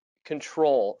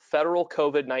control federal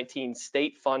COVID-19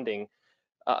 state funding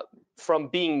from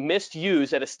being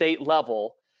misused at a state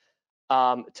level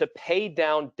to pay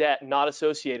down debt not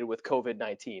associated with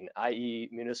COVID-19, i.e.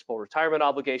 municipal retirement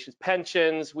obligations,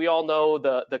 pensions. We all know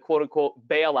the quote unquote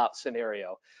bailout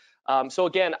scenario. So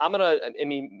again,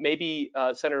 maybe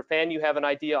Senator Fann, you have an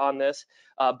idea on this,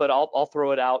 but I'll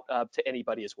throw it out to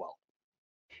anybody as well.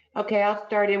 Okay, I'll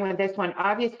start in with this one.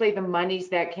 Obviously, the monies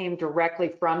that came directly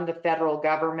from the federal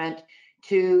government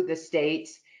to the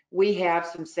states, we have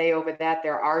some say over that.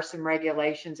 There are some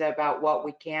regulations about what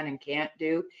we can and can't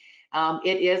do.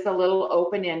 It is a little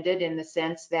open-ended in the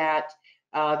sense that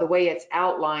the way it's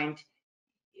outlined,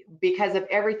 because of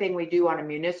everything we do on a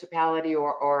municipality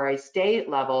or a state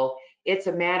level, it's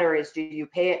a matter is, do you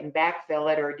pay it and backfill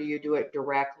it, or do you do it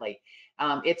directly?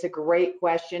 It's a great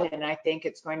question, and I think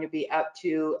it's going to be up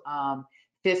to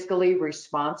fiscally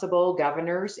responsible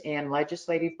governors and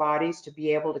legislative bodies to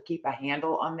be able to keep a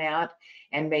handle on that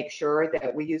and make sure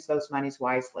that we use those monies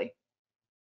wisely.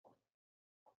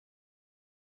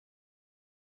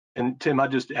 And Tim,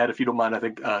 I'd just add, if you don't mind, I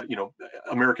think,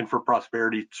 American for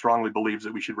Prosperity strongly believes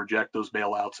that we should reject those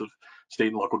bailouts of state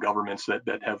and local governments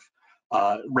that have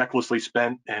recklessly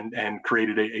spent and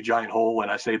created a giant hole.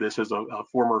 And I say this as a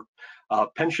former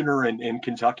pensioner in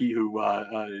Kentucky, who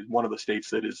one of the states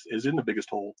that is in the biggest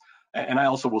hole. And I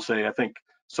also will say, I think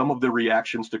some of the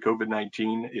reactions to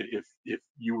COVID-19, if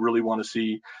you really want to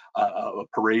see a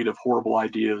parade of horrible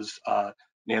ideas,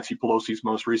 Nancy Pelosi's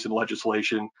most recent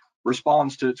legislation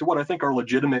responds to what I think are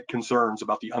legitimate concerns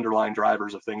about the underlying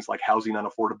drivers of things like housing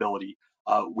unaffordability,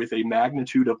 with a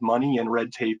magnitude of money and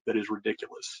red tape that is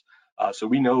ridiculous. So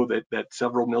we know that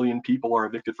several million people are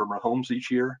evicted from their homes each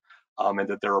year, and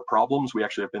that there are problems. We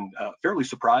actually have been fairly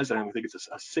surprised, and I think it's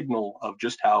a signal of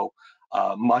just how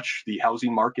much the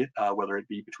housing market, whether it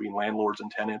be between landlords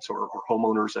and tenants or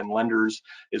homeowners and lenders,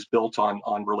 is built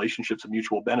on relationships of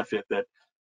mutual benefit, that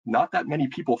not that many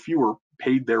people fewer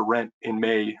paid their rent in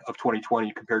May of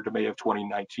 2020 compared to May of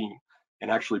 2019, and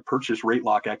actually purchase rate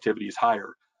lock activity is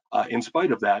higher. In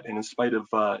spite of that, and in spite of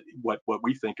what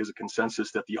we think is a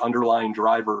consensus that the underlying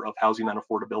driver of housing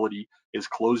unaffordability is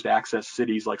closed access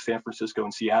cities like San Francisco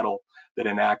and Seattle that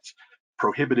enact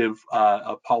prohibitive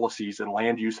policies and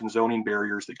land use and zoning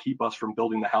barriers that keep us from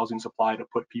building the housing supply to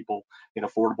put people in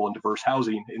affordable and diverse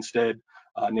housing. Instead,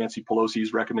 Nancy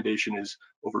Pelosi's recommendation is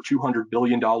over $200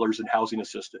 billion in housing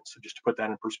assistance. So just to put that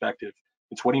in perspective,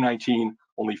 in 2019,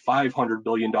 only $500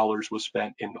 billion was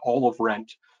spent in all of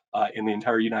rent in the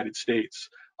entire United States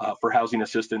for housing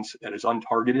assistance that is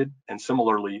untargeted. And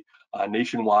similarly,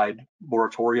 nationwide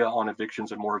moratoria on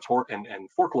evictions and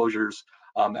foreclosures,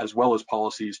 as well as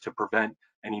policies to prevent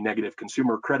any negative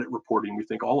consumer credit reporting. We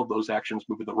think all of those actions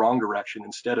move in the wrong direction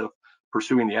instead of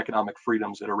pursuing the economic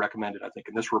freedoms that are recommended, I think,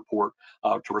 in this report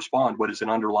to respond what is an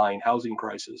underlying housing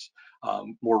crisis.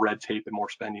 More red tape and more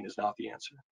spending is not the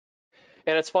answer.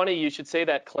 And it's funny you should say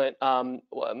that, Clint.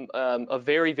 A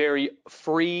very, very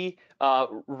free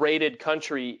rated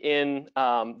country in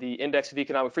the Index of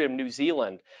Economic Freedom, New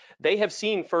Zealand, they have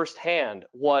seen firsthand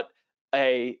what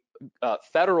a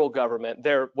federal government,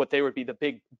 what they would be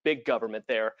the big government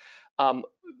there,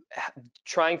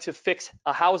 trying to fix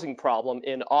a housing problem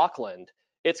in Auckland.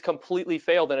 It's completely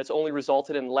failed, and it's only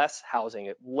resulted in less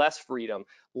housing, less freedom,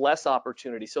 less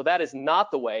opportunity. So that is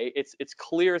not the way. It's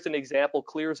clear as an example,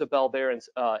 clear as a bell there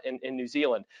in New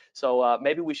Zealand. So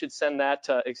maybe we should send that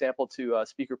example to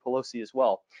Speaker Pelosi as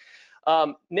well.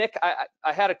 Nick,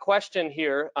 I had a question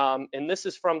here, and this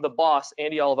is from the boss,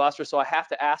 Andy Olivastro. So I have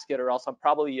to ask it, or else I'll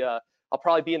probably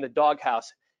be in the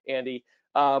doghouse, Andy.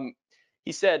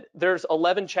 He said there's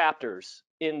 11 chapters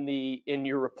in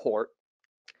your report,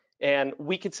 and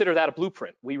we consider that a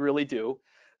blueprint. We really do.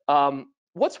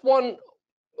 What's one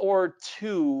or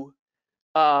two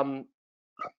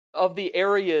of the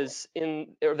areas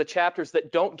or the chapters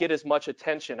that don't get as much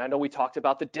attention? I know we talked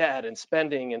about the debt and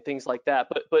spending and things like that,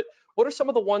 but what are some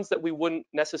of the ones that we wouldn't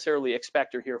necessarily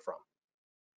expect or hear from?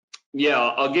 Yeah,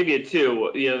 I'll give you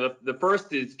two. The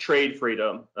first is trade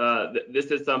freedom. This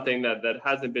is something that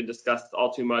hasn't been discussed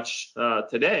all too much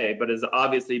today, but has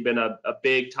obviously been a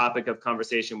big topic of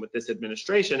conversation with this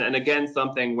administration. And again,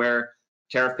 something where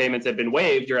tariff payments have been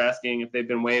waived. You're asking if they've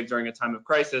been waived during a time of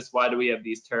crisis, why do we have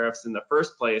these tariffs in the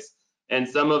first place? And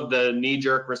some of the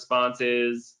knee-jerk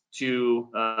responses to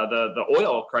the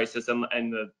oil crisis and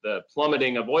the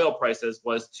plummeting of oil prices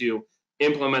was to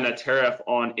implement a tariff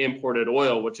on imported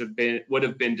oil, which would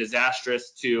have been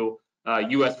disastrous to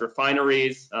U.S.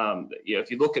 refineries.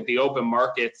 If you look at the open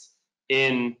markets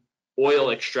in oil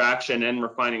extraction and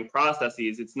refining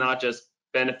processes, it's not just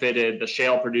benefited the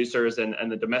shale producers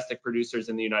and the domestic producers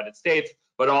in the United States,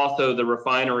 but also the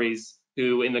refineries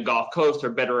who in the Gulf Coast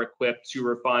are better equipped to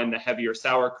refine the heavier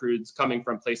sour crudes coming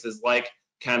from places like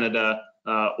Canada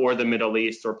or the Middle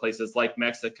East or places like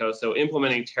Mexico. So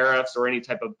implementing tariffs or any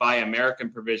type of Buy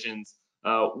American provisions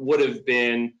would have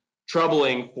been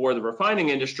troubling for the refining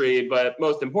industry, but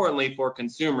most importantly for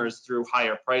consumers through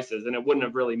higher prices. And it wouldn't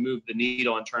have really moved the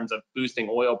needle in terms of boosting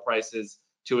oil prices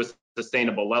to a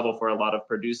sustainable level for a lot of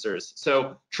producers.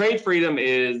 So trade freedom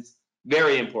is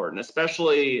very important,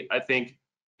 especially I think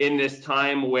in this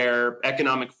time where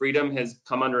economic freedom has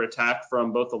come under attack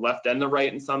from both the left and the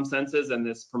right in some senses, and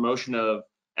this promotion of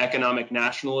economic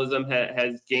nationalism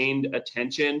has gained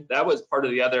attention. That was part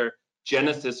of the other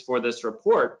genesis for this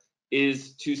report,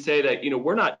 is to say that,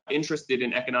 we're not interested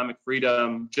in economic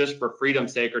freedom just for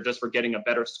freedom's sake or just for getting a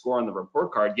better score on the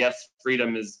report card. Yes,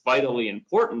 freedom is vitally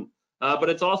important,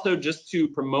 but it's also just to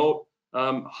promote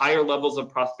higher levels of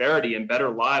prosperity and better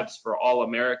lives for all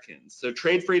Americans. So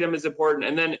trade freedom is important.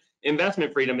 And then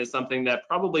investment freedom is something that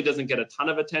probably doesn't get a ton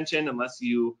of attention unless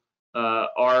you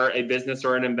are a business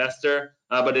or an investor,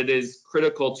 but it is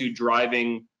critical to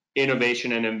driving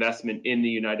innovation and investment in the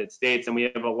United States. And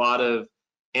we have a lot of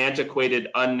antiquated,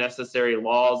 unnecessary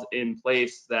laws in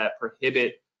place that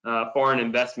prohibit foreign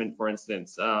investment, for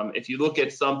instance. If you look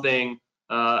at something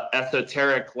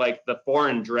esoteric like the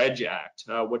Foreign Dredge Act,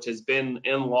 which has been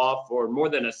in law for more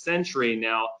than a century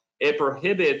now, it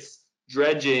prohibits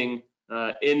dredging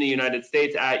in the United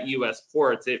States at U.S.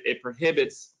 ports. It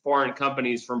prohibits foreign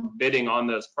companies from bidding on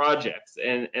those projects.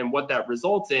 And what that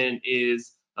results in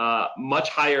is much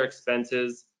higher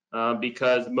expenses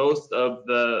because most of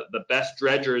the best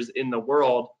dredgers in the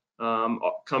world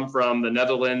come from the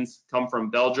Netherlands, come from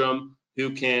Belgium,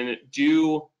 who can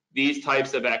do these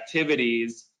types of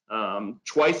activities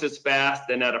twice as fast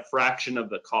and at a fraction of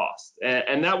the cost.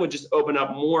 And that would just open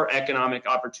up more economic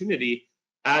opportunity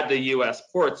at the U.S.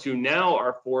 ports, who now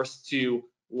are forced to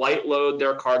light load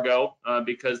their cargo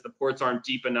because the ports aren't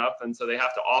deep enough, and so they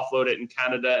have to offload it in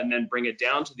Canada and then bring it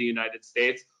down to the United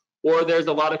States. Or there's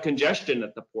a lot of congestion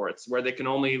at the ports where they can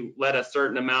only let a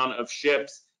certain amount of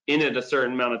ships in at a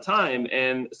certain amount of time,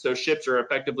 and so ships are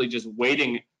effectively just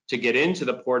waiting to get into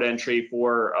the port entry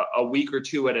for a week or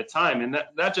two at a time. And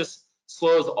that just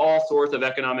slows all sorts of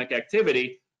economic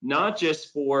activity, not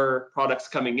just for products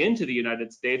coming into the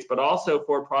United States, but also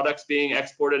for products being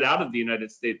exported out of the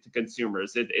United States to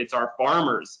consumers. It's our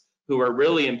farmers who are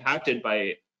really impacted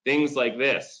by things like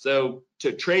this. So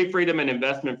to trade freedom and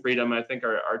investment freedom, I think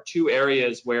are two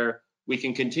areas where we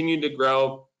can continue to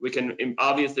grow. We can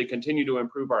obviously continue to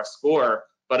improve our score,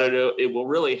 but it will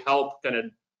really help kind of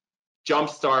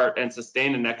jumpstart and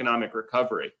sustain an economic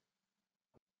recovery.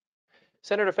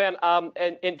 Senator Fan,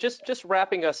 and just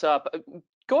wrapping us up,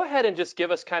 go ahead and just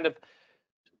give us kind of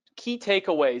key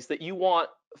takeaways that you want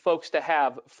folks to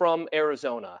have from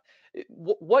Arizona.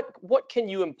 What can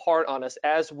you impart on us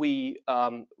as we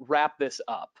wrap this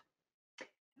up?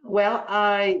 Well,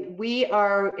 we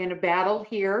are in a battle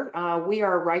here. We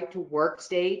are a right to work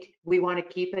state. We want to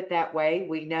keep it that way.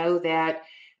 We know that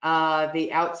the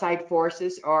outside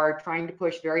forces are trying to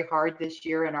push very hard this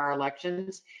year in our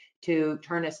elections to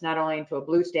turn us not only into a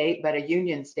blue state, but a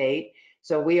union state.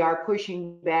 So we are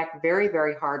pushing back very,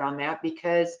 very hard on that,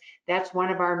 because that's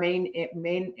one of our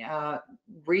main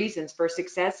reasons for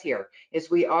success here,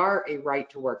 is we are a right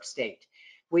to work state.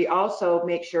 We also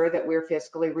make sure that we're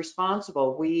fiscally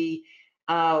responsible. We,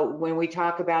 when we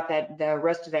talk about that, the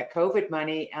rest of that COVID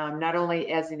money, not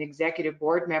only as an executive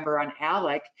board member on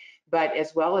ALEC, but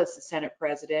as well as the Senate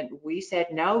president, we said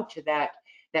no to that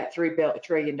 $3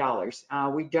 trillion.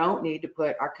 We don't need to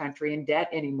put our country in debt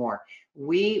anymore.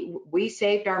 We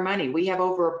saved our money. We have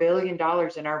over $1 billion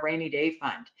in our rainy day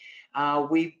fund.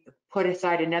 We put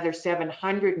aside another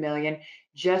 $700 million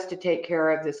just to take care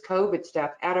of this COVID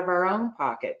stuff out of our own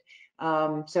pocket.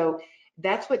 So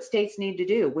that's what states need to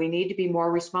do. We need to be more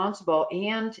responsible,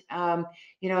 and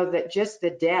that just the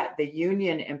debt, the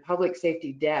union and public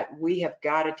safety debt, we have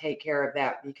got to take care of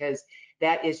that, because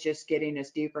that is just getting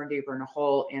us deeper and deeper in a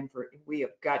hole, and we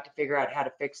have got to figure out how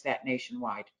to fix that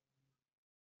nationwide.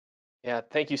 Yeah,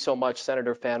 thank you so much,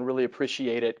 Senator Fan. Really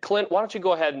appreciate it. Clint, why don't you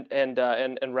go ahead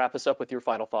and wrap us up with your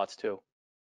final thoughts too?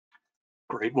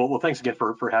 Great. Well, thanks again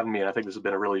for having me. And I think this has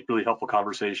been a really, really helpful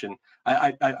conversation.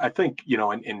 I think,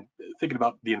 in thinking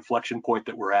about the inflection point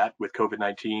that we're at with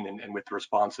COVID-19 and with the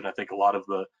response, and I think a lot of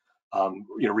the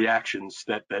reactions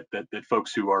that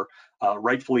folks who are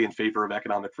rightfully in favor of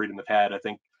economic freedom have had. I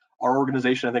think our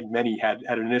organization, I think many had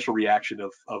an initial reaction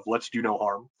of let's do no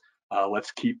harm.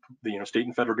 Let's keep the state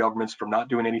and federal governments from not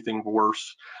doing anything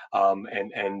worse,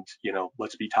 and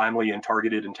let's be timely and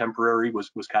targeted and temporary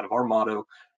was kind of our motto.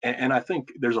 And I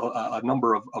think there's a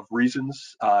number of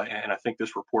reasons, and I think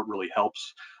this report really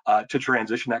helps to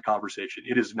transition that conversation.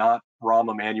 It is not Rahm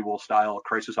Emanuel style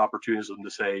crisis opportunism to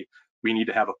say we need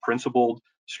to have a principled,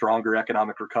 stronger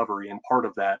economic recovery, and part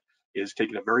of that is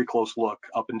taking a very close look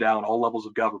up and down all levels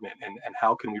of government and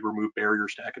how can we remove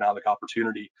barriers to economic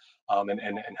opportunity,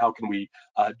 and how can we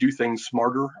do things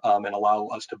smarter and allow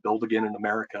us to build again in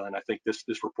America. And I think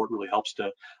this report really helps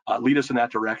to lead us in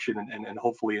that direction, and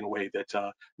hopefully in a way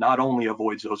that not only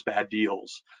avoids those bad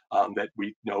deals that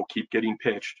we keep getting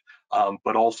pitched,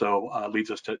 but also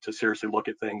leads us to seriously look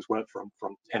at things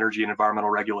from energy and environmental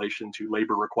regulation to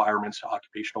labor requirements to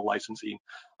occupational licensing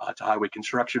to highway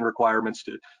construction requirements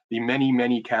to the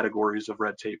many categories of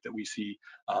red tape that we see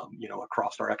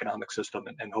across our economic system,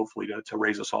 and hopefully to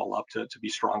raise us all up to be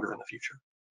stronger in the future.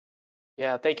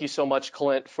 Yeah, thank you so much,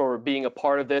 Clint, for being a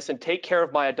part of this, and take care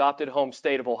of my adopted home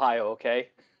state of Ohio, okay?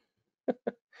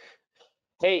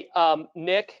 Hey,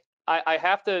 Nick, I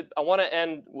want to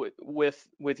end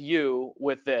with you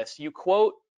with this. You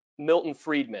quote Milton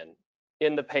Friedman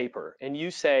in the paper, and you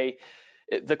say,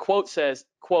 the quote says,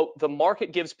 quote, "The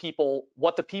market gives people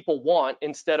what the people want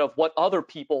instead of what other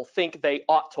people think they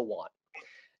ought to want."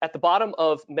 At the bottom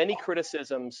of many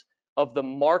criticisms of the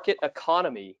market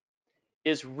economy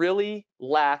is really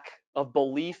lack of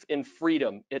belief in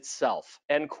freedom itself,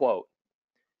 end quote.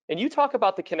 And you talk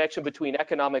about the connection between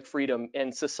economic freedom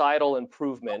and societal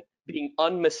improvement being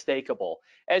unmistakable.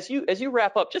 As you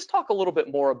wrap up, just talk a little bit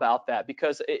more about that,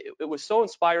 because it was so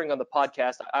inspiring on the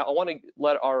podcast. I want to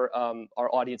let our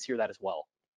audience hear that as well.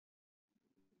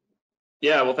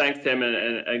 Yeah, well, thanks, Tim,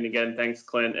 and again, thanks,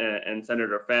 Clint and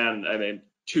Senator Fan. I mean,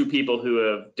 two people who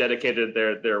have dedicated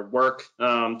their work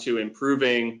to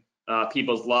improving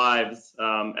people's lives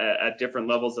at different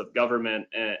levels of government,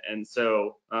 and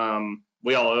so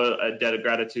we all owe a debt of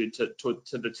gratitude to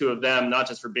the two of them, not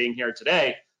just for being here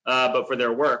today, but for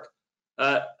their work.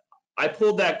 I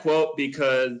pulled that quote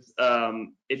because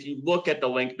if you look at the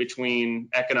link between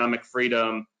economic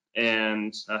freedom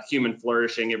and human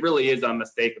flourishing, it really is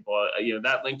unmistakable.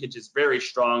 That linkage is very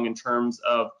strong in terms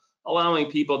of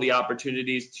allowing people the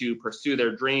opportunities to pursue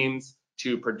their dreams,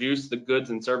 to produce the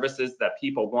goods and services that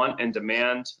people want and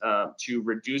demand, to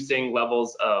reducing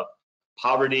levels of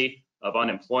poverty, of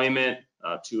unemployment,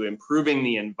 to improving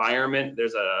the environment.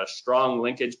 There's a strong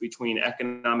linkage between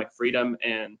economic freedom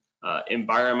and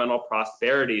environmental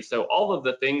prosperity. So all of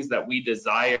the things that we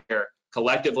desire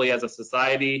collectively as a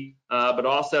society, but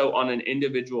also on an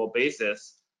individual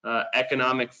basis,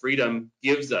 economic freedom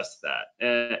gives us that.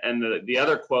 And the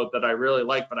other quote that I really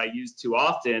like, but I use too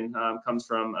often, comes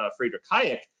from Friedrich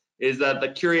Hayek, is that the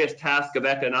curious task of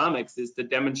economics is to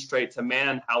demonstrate to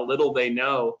man how little they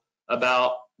know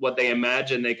about what they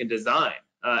imagine they can design.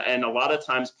 And a lot of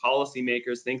times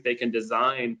policymakers think they can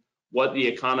design what the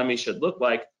economy should look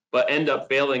like, but end up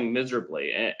failing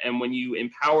miserably. And when you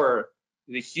empower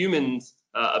the humans'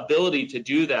 ability to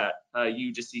do that,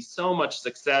 you just see so much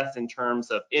success in terms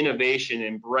of innovation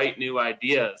and bright new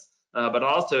ideas, but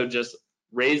also just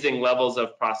raising levels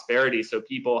of prosperity so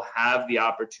people have the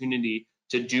opportunity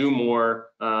to do more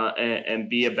and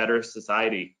be a better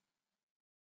society.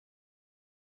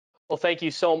 Well, thank you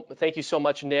so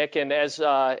much, Nick. And as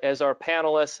our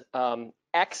panelists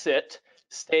exit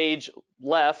stage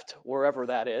left, wherever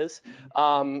that is,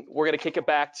 we're going to kick it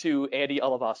back to Andy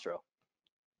Olivastro.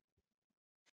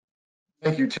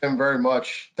 Thank you, Tim, very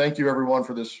much. Thank you, everyone,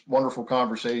 for this wonderful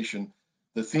conversation.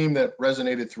 The theme that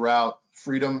resonated throughout: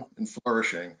 freedom and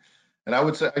flourishing. And I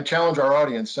would say, I challenge our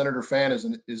audience. Senator Fan is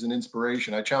an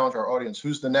inspiration. I challenge our audience.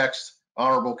 Who's the next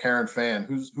Honorable Karen Fan?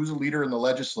 Who's a leader in the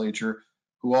legislature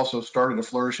who also started a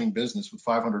flourishing business with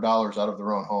 $500 out of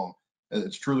their own home?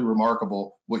 It's truly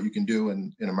remarkable what you can do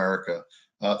in America.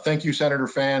 Thank you, Senator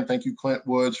Fan. Thank you, Clint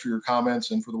Woods, for your comments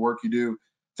and for the work you do.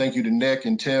 Thank you to Nick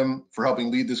and Tim for helping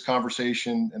lead this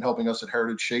conversation and helping us at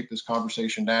Heritage shape this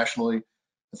conversation nationally.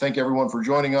 Thank everyone for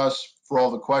joining us, for all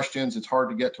the questions. It's hard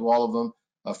to get to all of them.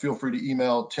 Feel free to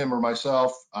email Tim or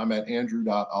myself. I'm at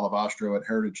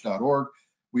andrew.olivastro@heritage.org.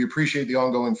 We appreciate the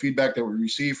ongoing feedback that we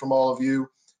receive from all of you.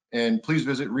 And please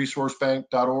visit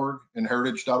resourcebank.org and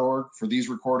heritage.org for these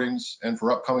recordings and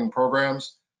for upcoming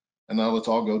programs. And now let's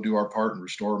all go do our part and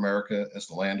restore America as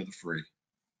the land of the free.